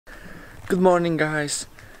Good morning, guys.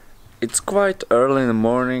 It's quite early in the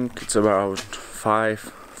morning. It's about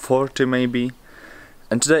 5:40 maybe,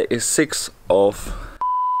 and today is 6th of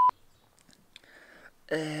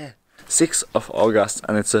August,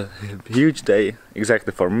 and it's a huge day,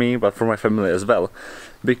 exactly for me, but for my family as well,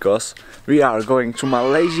 because we are going to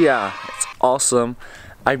Malaysia. It's awesome.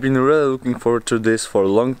 I've been really looking forward to this for a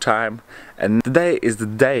long time, and today is the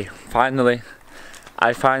day.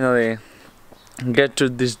 I finally get to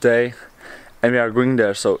this day, and we are going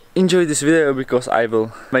there. So enjoy this video, because I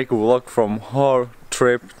will make a vlog from whole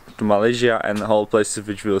trip to Malaysia and all places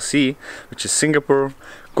which we'll see, which is Singapore,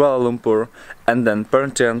 Kuala Lumpur, and then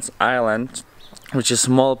Perhentian Island, which is a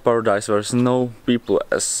small paradise where there's no people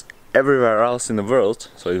as everywhere else in the world.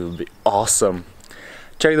 So it will be awesome.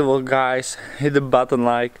 Check the vlog, guys, hit the button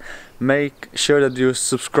like, make sure that you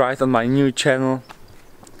subscribe on my new channel,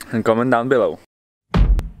 and comment down below.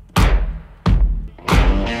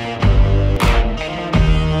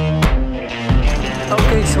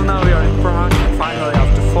 Okay, so now we are in Prague. Finally,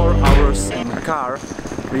 after 4 hours in a car,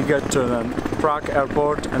 we get to the Prague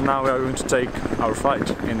airport, and now we are going to take our flight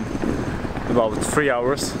in about 3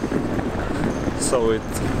 hours. So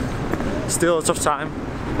it's still lots of time.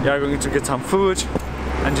 We are going to get some food,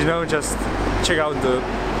 and just check out the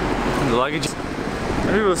luggage,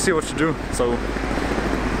 and we will see what to do. So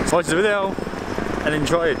watch the video and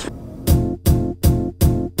enjoy it.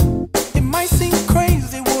 It might seem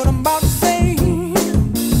crazy what I'm about to say.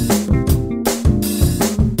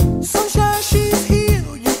 Sunshine, she's here,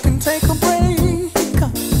 you can take a break.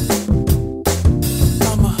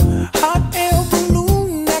 I'm a hot air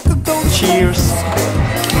balloon that could go. Cheers!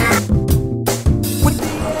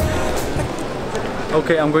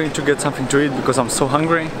 Okay, I'm going to get something to eat because I'm so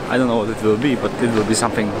hungry. I don't know what it will be, but it will be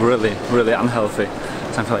something really, really unhealthy.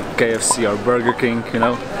 Something like KFC or Burger King,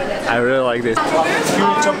 I really like this.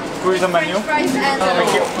 Can you read the menu?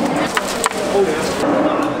 Thank you.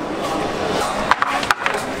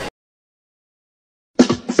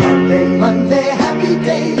 Sunday, Monday, happy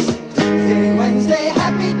days. Tuesday, Wednesday,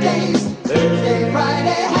 happy days. Thursday,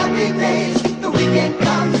 Friday, happy days. The weekend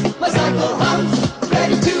comes, my cycle hums,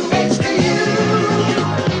 ready to race to you.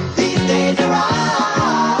 These days are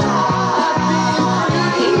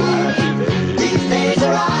These days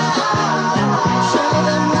are Share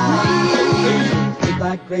them with me.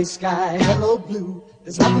 Goodbye, gray sky, hello blue.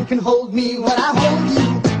 There's nothing can hold me when I hold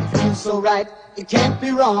you. It feels so right, it can't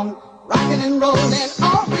be wrong. Rockin' and rollin'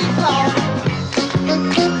 all week long.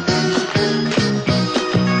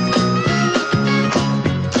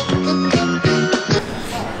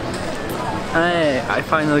 Hey, I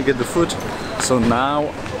finally get the food, so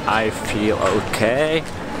now I feel okay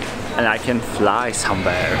and I can fly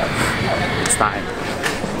somewhere. It's time.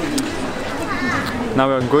 Now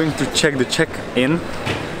we are going to check the check-in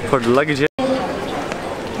for the luggage.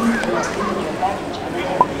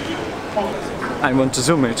 I want to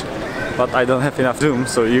zoom it, but I don't have enough zoom,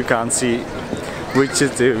 so you can't see which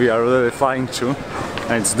city we are really flying to.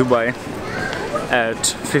 And it's Dubai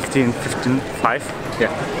at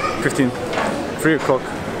 3 o'clock.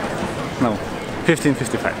 No,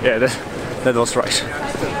 15:55. Yeah, that was right.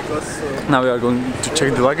 Now we are going to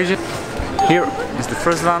check the luggage. Here is the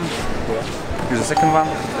first one. Here's the second one.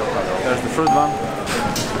 There's the third one.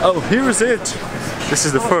 Oh, here is it. This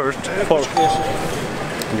is the first.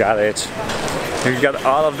 Got it. We got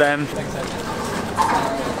all of them.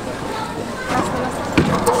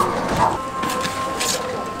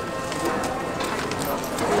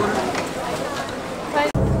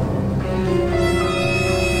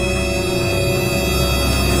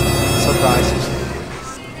 Surprise.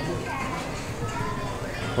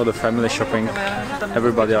 For the family shopping.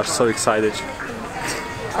 Everybody are so excited.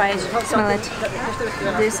 Try it, smell it.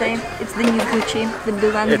 What do you say? It's the new Gucci, the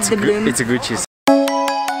blue one with the bloom. It's a Gucci.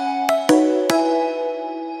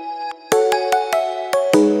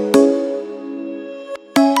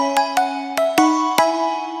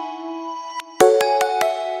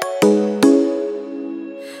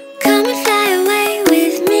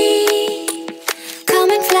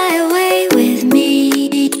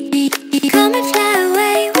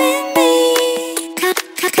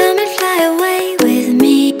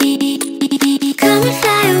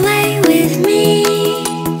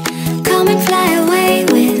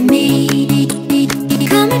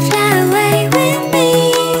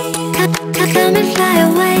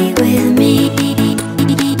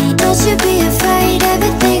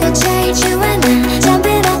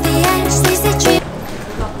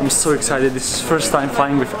 I'm so excited. This is first time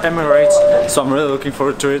flying with Emirates, so I'm really looking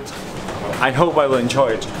forward to it. I hope I will enjoy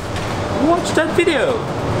it. Watch that video!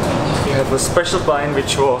 We have a special plane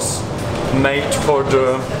which was made for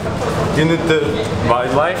the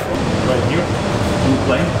wildlife. Right here, in the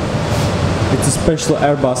plane. It's a special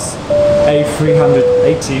Airbus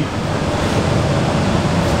A380.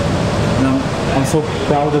 And I'm so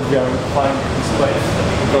proud that we are flying this plane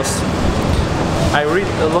because I read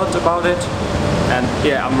a lot about it, and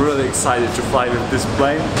yeah, I'm really excited to fly with this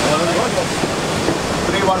plane.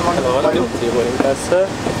 311. Sir.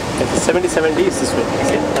 7070 is this way.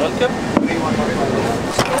 Welcome. 311.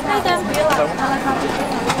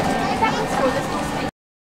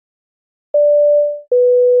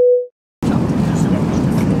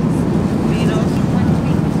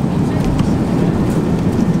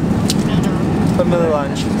 Family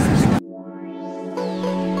lunch.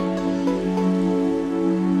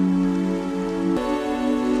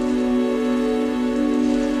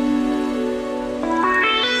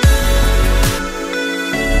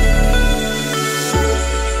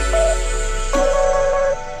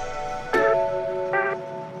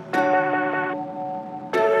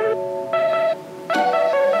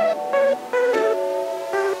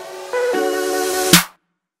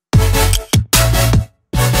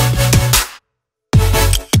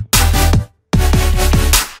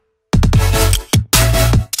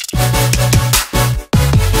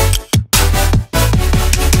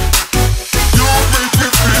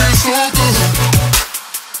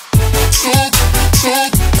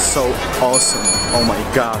 So awesome, oh my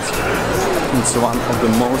god, it's one of the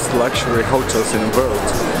most luxury hotels in the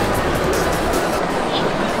world.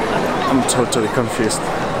 I'm totally confused,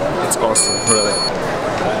 it's awesome, really.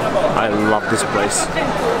 I love this place,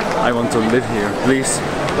 I want to live here, please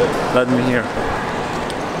let me here.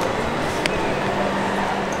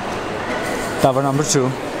 Tower number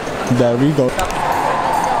 2, there we go.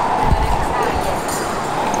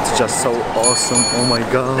 It's just so awesome, oh my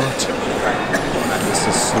god. This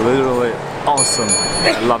is literally awesome.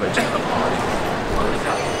 I love it.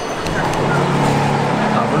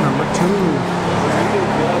 Tower number 2.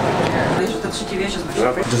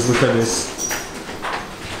 Just look at this.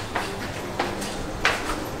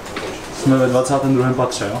 Jsme ve 22.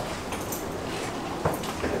 patře, jo?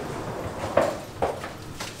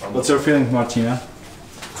 What's your feeling, Martina?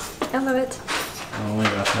 I love it. Oh my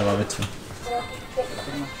god, I love it too.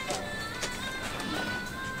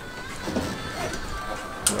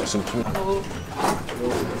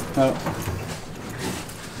 No.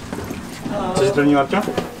 Co jsi první, Marta?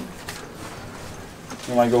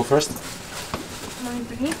 You might go first? Mám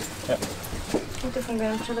první? Jo. Jak to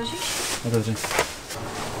funguje, předložíš? Otevři.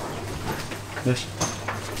 Jdeš.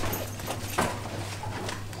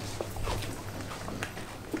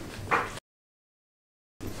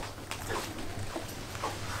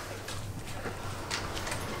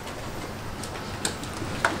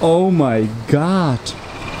 Oh my god!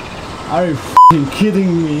 Are you f***ing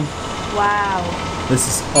kidding me? Wow. This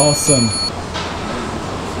is awesome.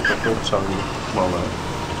 Máme.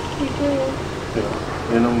 Děkuji. Jo.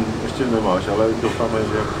 Jenom ještě nemáš, ale doufáme,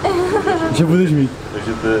 Že budeš mít.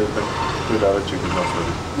 takže to je takový dáreček na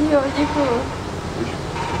sebe. Jo, děkuji.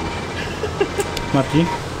 Marti?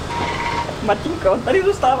 Martinko, tady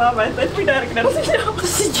zůstáváme, to je tvůj dárek na narozeniny. To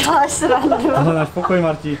si děláš srandu. Tohle náš pokoj,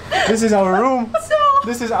 Marti. This is our room.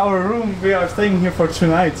 This is our room. We are staying here for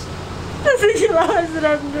 2 nights. To si děláš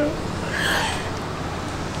srandu.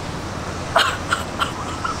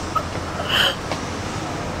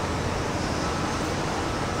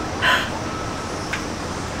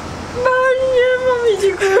 Mami,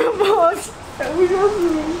 děkuji moc. To je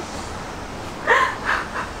úžasný.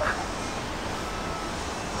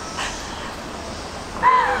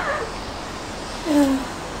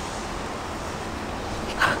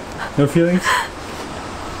 Your feelings?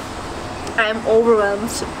 I am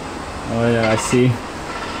overwhelmed. Oh yeah, I see.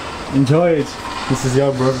 Enjoy it. This is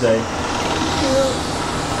your birthday.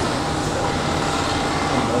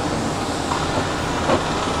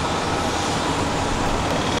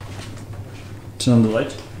 Turn on the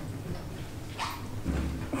light.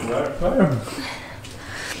 Where?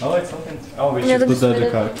 Oh, it's open. Oh, we should put the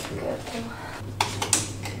card.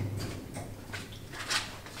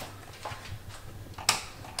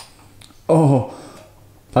 Oh,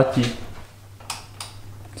 tati.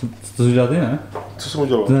 Co to udělal ty, ne? Co jsem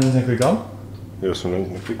udělal? Ty na nic neklikal? Já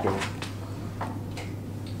jsem neklikal.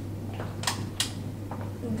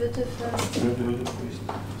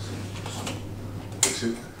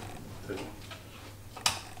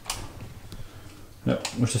 Jo,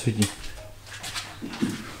 už to svítí.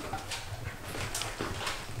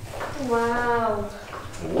 Wow.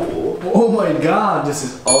 Oh my god, this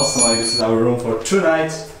is awesome. Like, this is our room for 2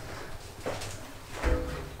 nights.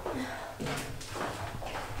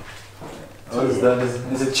 What is that?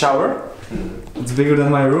 Is it shower? It's bigger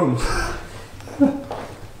than my room.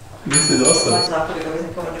 This is awesome.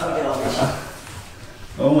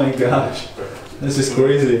 Oh my gosh. This is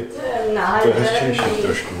crazy.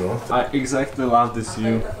 I exactly love this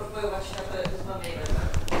view.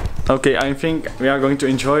 Okay, I think we are going to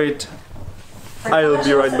enjoy it. I will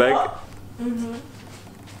be right back.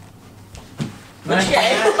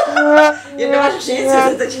 Jedna máš šanci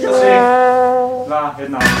se teď to. 2,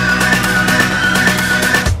 1.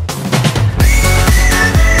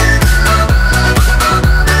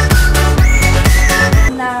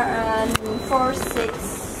 Four, six,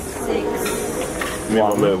 My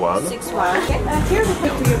máme 1. 6, 1. Okay. Here's a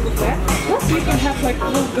pic for your booklet. Plus you can have like a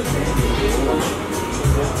little booklet.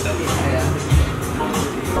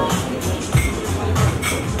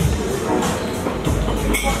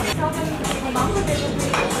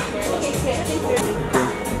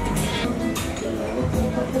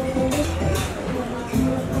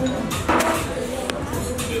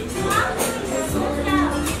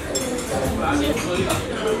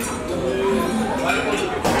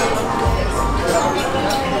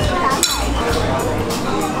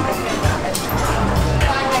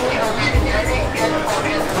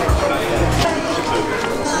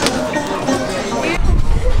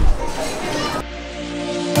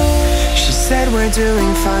 Said we're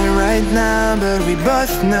doing fine right now, but we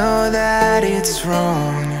both know that it's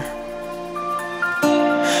wrong.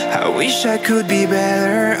 I wish I could be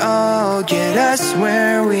better, oh, get us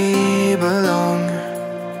where we belong.